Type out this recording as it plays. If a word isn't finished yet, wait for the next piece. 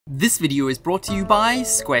This video is brought to you by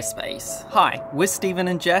Squarespace. Hi, we're Stephen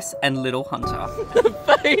and Jess and Little Hunter. The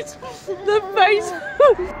face!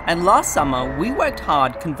 And last summer, we worked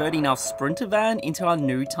hard converting our Sprinter van into our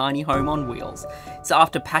new tiny home on wheels. So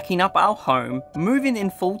after packing up our home, moving in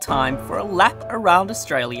full time for a lap around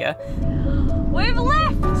Australia, we've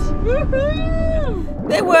left! Woohoo!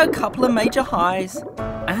 There were a couple of major highs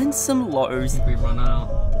and some lows. We run out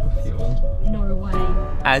of fuel. No way.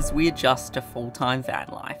 As we adjust to full-time van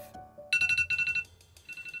life.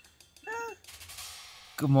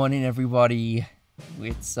 Good morning, everybody.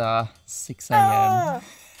 It's 6 a.m.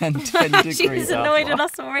 and 10 degrees She's annoyed outside. at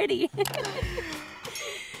us already.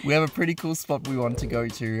 We have a pretty cool spot we want to go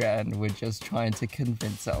to, and we're just trying to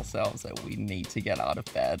convince ourselves that we need to get out of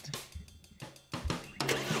bed.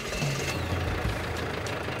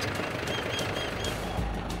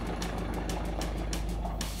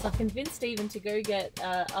 So I convinced Stephen to go get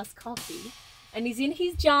us coffee, and he's in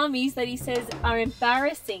his jammies that he says are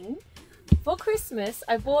embarrassing. For Christmas,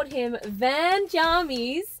 I bought him van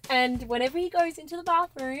jammies, and whenever he goes into the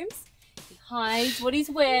bathrooms, he hides what he's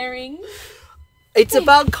wearing. It's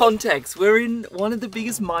about context. We're in one of the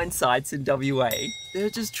biggest mine sites in WA. There are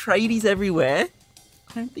just tradies everywhere.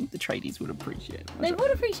 I don't think the tradies would appreciate it. They would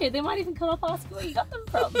appreciate it. They might even come up and ask where you got them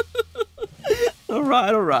from. All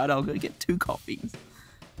right. I'll go get 2 coffees.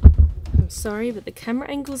 I'm sorry, but the camera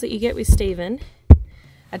angles that you get with Stephen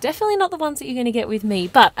are definitely not the ones that you're going to get with me.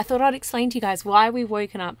 But I thought I'd explain to you guys why we've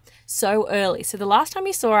woken up so early. So the last time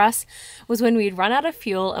you saw us was when we'd run out of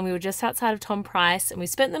fuel and we were just outside of Tom Price, and we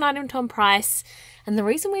spent the night in Tom Price. And the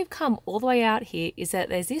reason we've come all the way out here is that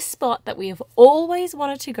there's this spot that we have always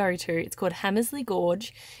wanted to go to. It's called Hamersley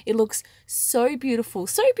Gorge. It looks so beautiful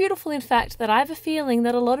in fact that I have a feeling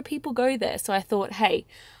that a lot of people go there. So I thought, hey,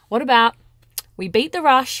 what about we beat the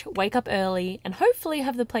rush, wake up early, and hopefully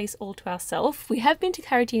have the place all to ourselves. We have been to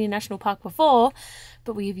Karijini National Park before,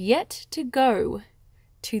 but we have yet to go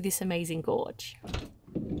to this amazing gorge.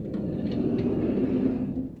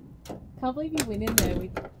 Can't believe you went in there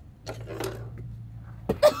with...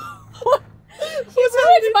 You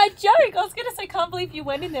ruined my joke! I was going to say, can't believe you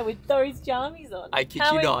went in there with those jammies on. I kid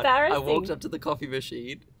How you not. embarrassing. I walked up to the coffee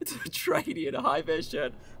machine, to a tradie in a high-vis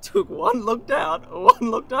shirt, took one look down, one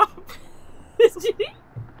looked up. Did you?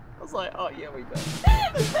 I was like, oh yeah, we go.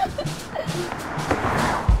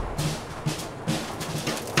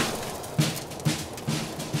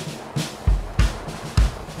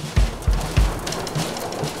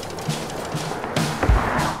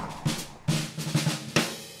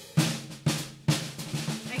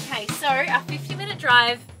 Okay, so our 50-minute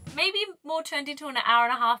drive, maybe more turned into an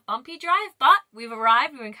hour-and-a-half bumpy drive, but we've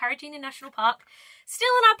arrived. We're in Karijini National Park. Still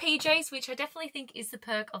in our PJs, which I definitely think is the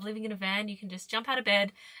perk of living in a van. You can just jump out of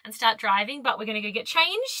bed and start driving, but we're going to go get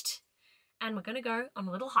changed and we're going to go on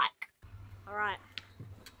a little hike. All right,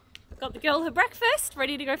 I've got the girl her breakfast,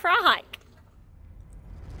 ready to go for our hike.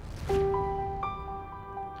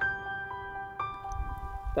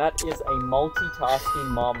 That is a multitasking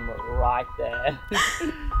mom right there.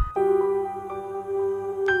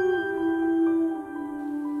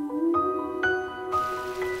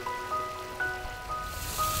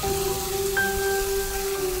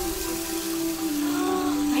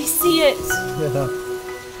 See it. Yeah.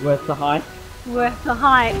 Worth the hike? Worth the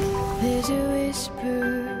hike. There's a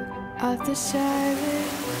whisper of the siren.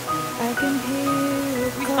 I can hear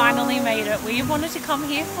it. We finally made it. We have wanted to come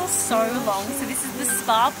here for so long. So this is the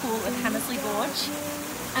spa pool at Hamersley Gorge.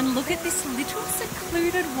 And look at this little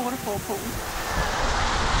secluded waterfall pool.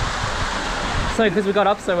 So because we got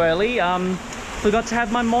up so early, forgot to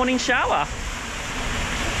have my morning shower.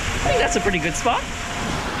 I think that's a pretty good spot.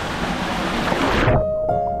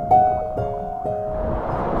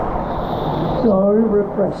 So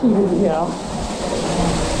refreshing in here.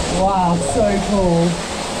 Wow, so cool.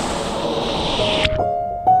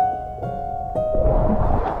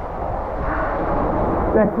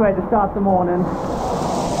 Best way to start the morning.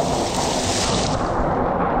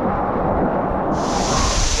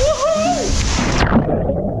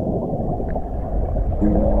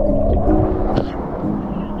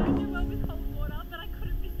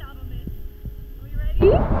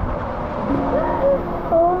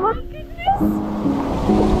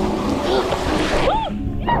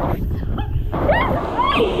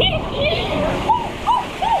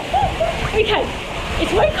 Okay,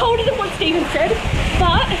 it's way colder than what Stephen said,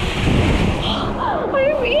 but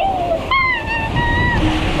we're in.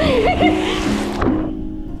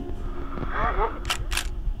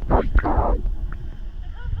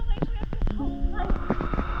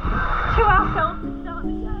 To ourselves to start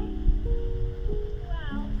the day.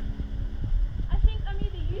 Wow. I think I'm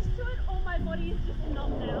either used to it or my body is just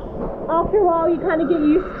knocked out. after a while you kind of get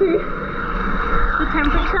used to the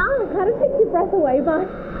temperature. It kind of takes your breath away, but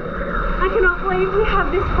I cannot believe we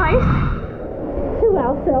have this place to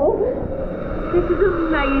ourselves. This is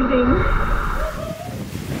amazing.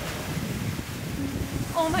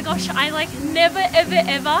 Oh my gosh, I like never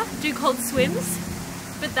ever do cold swims,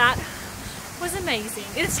 but that was amazing.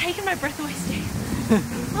 It's taken my breath away, Steve.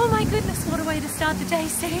 Oh my goodness, what a way to start the day,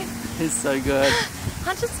 Steve. It's so good.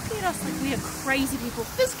 Hunter's looking at us like we are crazy people.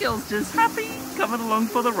 This girl's just happy, coming along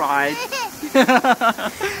for the ride.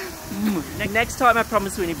 Next time, I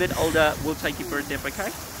promise when you're a bit older, we'll take you for a dip, okay?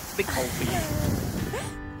 It's a bit cold for you.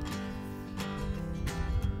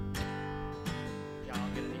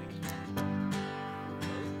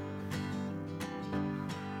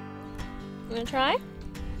 You wanna try?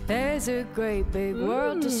 There's a great big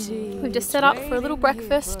world to see. We've just set up for a little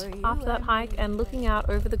breakfast after that hike and looking out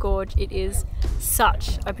over the gorge. It is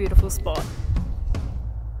such a beautiful spot.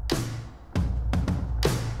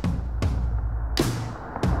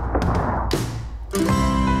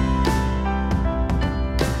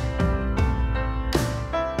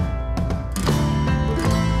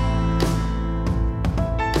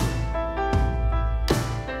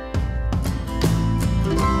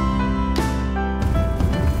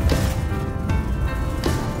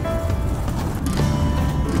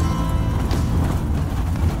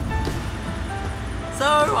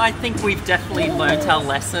 So I think we've definitely learnt our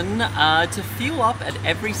lesson to fuel up at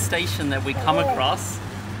every station that we come across.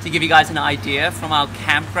 To give you guys an idea, from our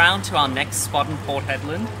campground to our next spot in Port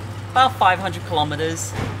Hedland, about 500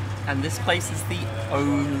 kilometers, and this place is the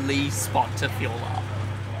only spot to fuel up.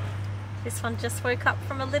 This one just woke up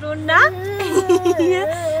from a little nap.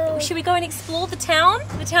 Should we go and explore the town?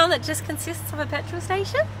 The town that just consists of a petrol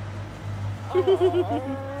station?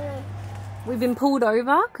 We've been pulled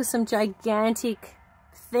over because some gigantic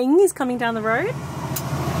thing is coming down the road.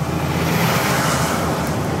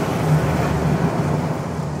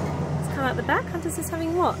 Let's come out the back. Hunter's just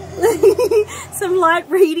having what? Some light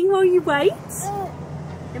reading while you wait.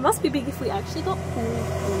 It must be big if we actually got pulled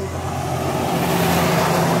over.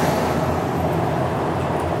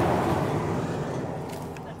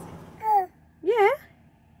 Yeah.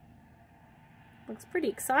 Looks pretty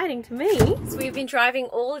exciting to me. So we've been driving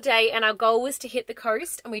all day and our goal was to hit the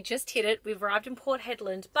coast and we just hit it. We've arrived in Port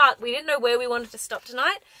Hedland, but we didn't know where we wanted to stop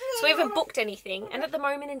tonight. So we haven't booked anything. And at the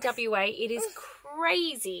moment in WA, it is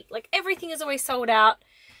crazy. Like everything is always sold out.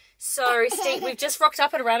 So Steve, we've just rocked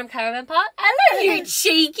up at a random caravan park. Hello, you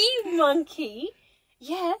cheeky monkey.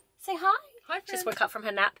 Yeah, say hi. Hi, friend. Just woke up from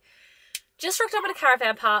her nap. Just rocked up at a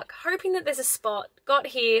caravan park, hoping that there's a spot. Got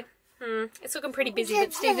here. It's looking pretty busy,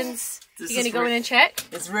 but Stephen's, you're going to go in and check?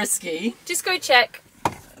 It's risky. Just go check.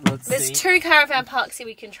 There's see. 2 caravan parks here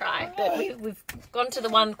we can try, but we've gone to the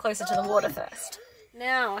one closer to the water first.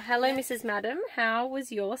 Now, hello Mrs. Madam, how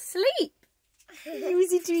was your sleep?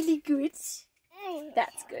 Was it really good?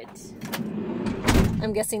 That's good.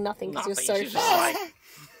 I'm guessing nothing because you're so fast.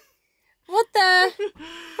 What the?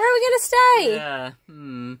 Where are we going to stay? Yeah,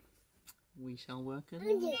 we shall work it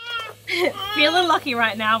out. Feeling lucky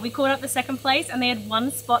right now. We called up the second place and they had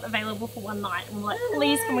 1 spot available for 1 night. And we're like,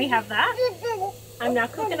 please, can we have that? I'm now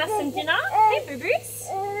cooking us some dinner. Hey, boo-boos.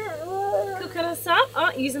 Cooking us up. Oh,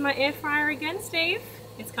 using my air fryer again, Steve.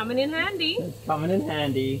 It's coming in handy. It's coming in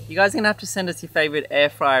handy. You guys are going to have to send us your favourite air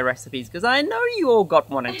fryer recipes because I know you all got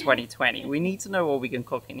one in 2020. We need to know what we can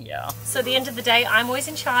cook in here. So at the end of the day, I'm always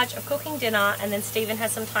in charge of cooking dinner and then Stephen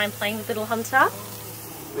has some time playing with little Hunter.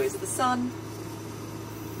 Where's the sun?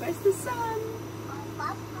 Where's the sun?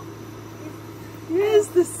 Where's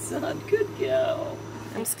the sun? Good girl.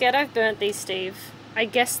 I'm scared I've burnt these, Steve. I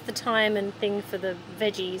guessed the time and thing for the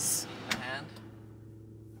veggies.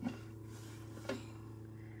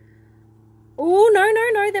 Oh,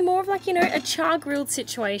 no. They're more of like, you know, a char grilled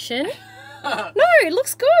situation. No, it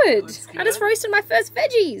looks good. I just roasted my first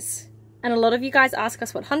veggies. And a lot of you guys ask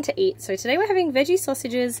us what Hunter eats. So today we're having veggie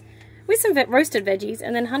sausages with some roasted veggies,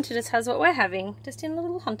 and then Hunter just has what we're having, just in a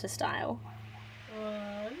little Hunter style.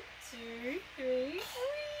 1, 2, 3.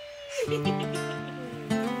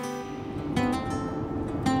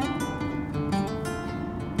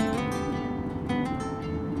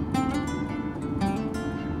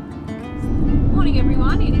 Morning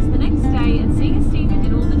everyone, it is the next day, and seeing as Stephen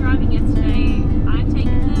did all the driving yesterday, I've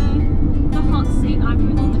taken the hot seat. I'm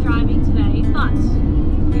doing all the driving today, but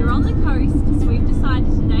we're on the coast, so we've decided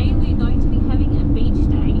today we're going to be having a beach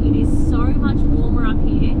day. It is so much warmer up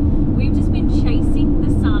here. We've just been chasing the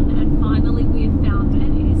sun and finally we have found it.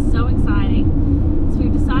 It is so exciting. So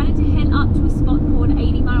we've decided to head up to a spot called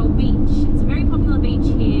 80 Mile Beach. It's a very popular beach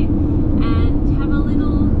here, and have a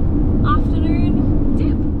little afternoon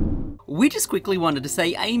dip. we just quickly wanted to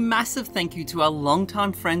say a massive thank you to our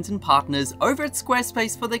longtime friends and partners over at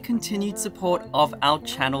Squarespace for their continued support of our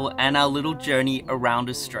channel and our little journey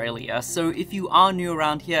around Australia. So if you are new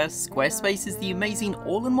around here, Squarespace is the amazing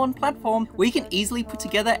all-in-one platform where you can easily put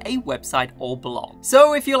together a website or blog.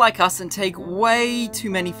 So if you're like us and take way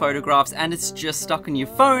too many photographs and it's just stuck on your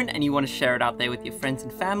phone and you want to share it out there with your friends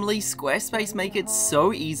and family, Squarespace make it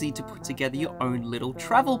so easy to put together your own little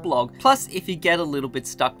travel blog. Plus, if you get a little bit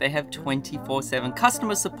stuck, they have 24/7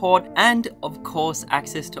 customer support and of course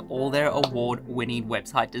access to all their award-winning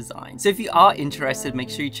website designs. So if you are interested, make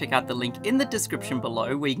sure you check out the link in the description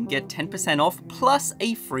below where you can get 10% off plus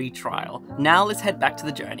a free trial. Now let's head back to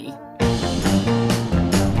the journey.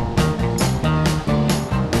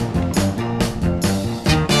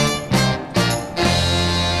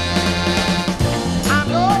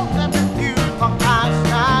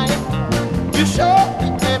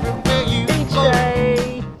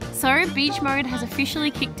 Beach mode has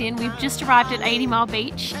officially kicked in. We've just arrived at 80 Mile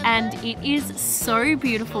Beach and it is so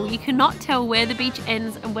beautiful. You cannot tell where the beach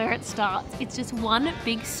ends and where it starts. It's just one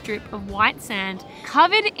big strip of white sand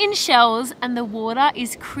covered in shells and the water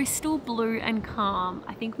is crystal blue and calm.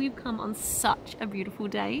 I think we've come on such a beautiful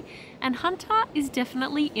day and Hunter is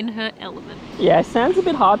definitely in her element. Yeah, sand's a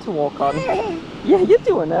bit hard to walk on. Yeah, you're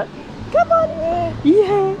doing it. Come on.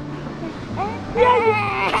 Yeah.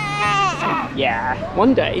 Yeah,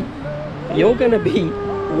 one day you're gonna be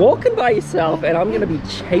walking by yourself and I'm gonna be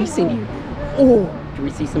chasing you. Oh, do we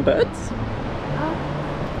see some birds?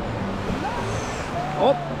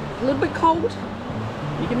 Oh, a little bit cold.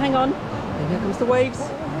 You can hang on. And here comes the waves.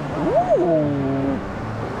 Ooh.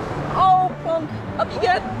 Oh, plonk. Up you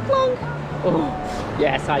get, plonk. Oh,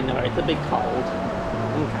 yes, I know, it's a bit cold.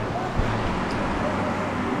 Okay.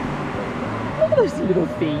 Look at those little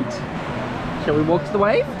feet. Shall we walk to the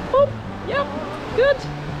wave? Oh, yep, good.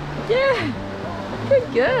 Yeah,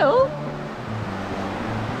 good girl.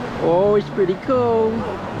 Oh, it's pretty cool.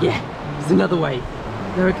 Yeah, there's another wave.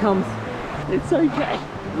 There it comes. It's okay.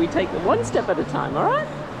 We take it one step at a time, all right?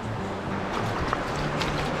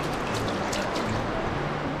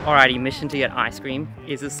 Alrighty, mission to get ice cream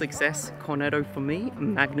is a success. Cornetto for me,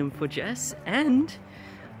 Magnum for Jess, and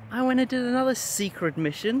I went and did another secret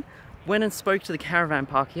mission. Went and spoke to the caravan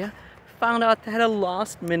park here. Found out they had a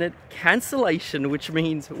last minute cancellation, which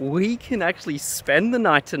means we can actually spend the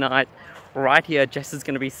night tonight right here. Jess is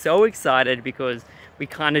going to be so excited because we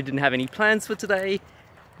kind of didn't have any plans for today.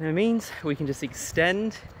 And it means we can just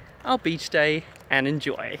extend our beach day and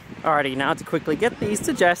enjoy. Alrighty, now to quickly get these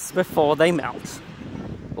to Jess before they melt.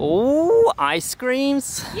 Oh, ice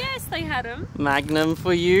creams. Yes, they had them. Magnum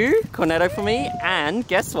for you, Cornetto for me, and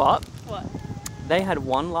guess what? What? They had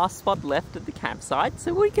one last spot left at the campsite,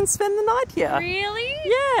 so we can spend the night here. Really?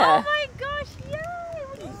 Yeah. Oh my gosh, yay!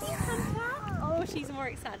 Look at this, Hunter. Oh, she's more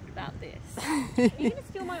excited about this. Are you gonna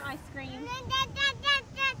steal my ice cream?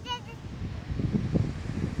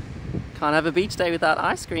 Can't have a beach day without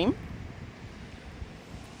ice cream.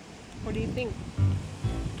 What do you think?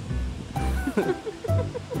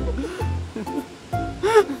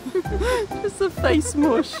 Just a face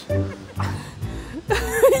mush.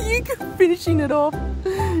 You keep finishing it off.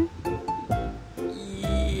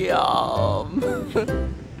 Yum.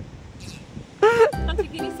 Hunter,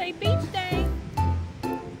 can you say beach day?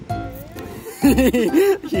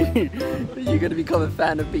 You're gonna become a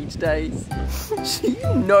fan of beach days. She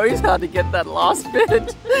knows how to get that last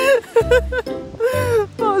bit.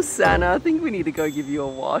 Oh, Santa, I think we need to go give you a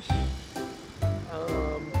wash.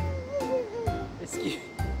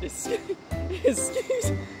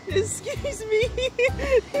 Excuse me.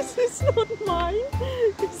 This is not mine.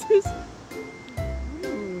 This is...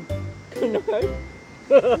 No.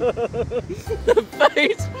 The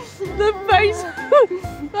face.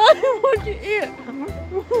 I don't want you here.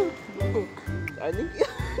 I think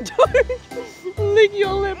don't lick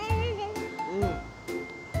your lip.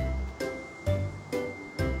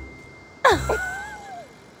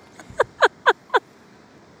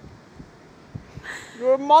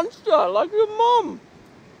 You're a monster, like your mom.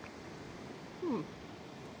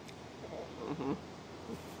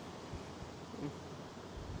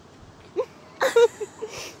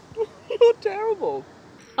 You're terrible.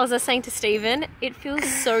 I was saying to Stephen, it feels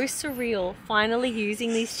so surreal finally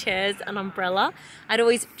using these chairs and umbrella. I'd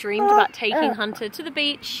always dreamed about taking Hunter to the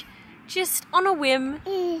beach just on a whim,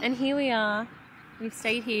 and here we are. We've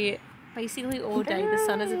stayed here basically all day. The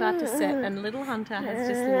sun is about to set and little Hunter has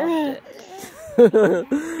just loved it.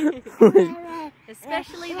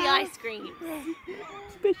 Especially the ice cream.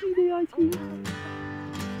 Especially the ice cream.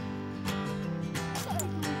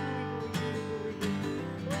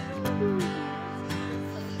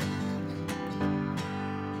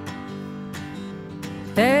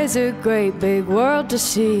 There's a great big world to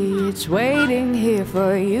see. It's waiting here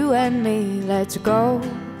for you and me. Let's go,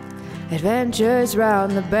 adventures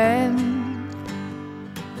round the bend.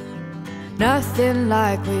 Nothing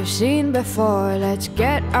like we've seen before. Let's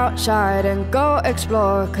get outside and go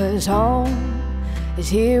explore, 'cause home is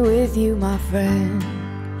here with you, my friend.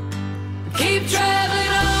 Keep traveling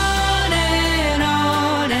on and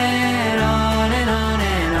on and on and on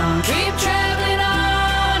and on. Keep traveling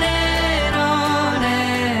on and on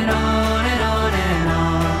and on and on and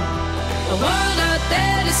on. The world out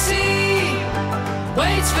there to see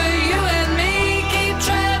waits for you and me. Keep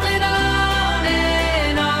traveling on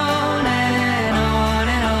and on and on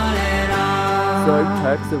and on and on. So,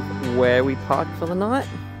 perks of where we parked for the night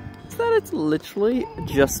is that it's literally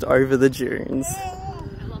just over the dunes.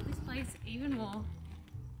 I love this place even more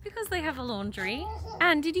because they have a laundry.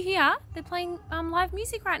 And did you hear? They're playing live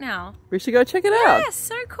music right now. We should go check it out. Yes,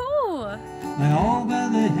 so cool. They all bow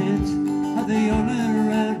their heads at the honor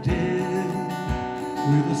around here,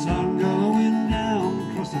 with the sun going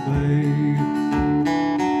down across the bay.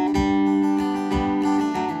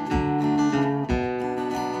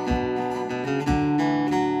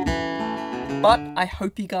 But I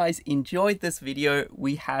hope you guys enjoyed this video.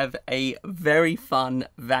 We have a very fun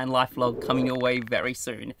van life vlog coming your way very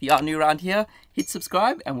soon. If you are new around here, hit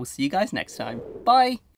subscribe and we'll see you guys next time. Bye!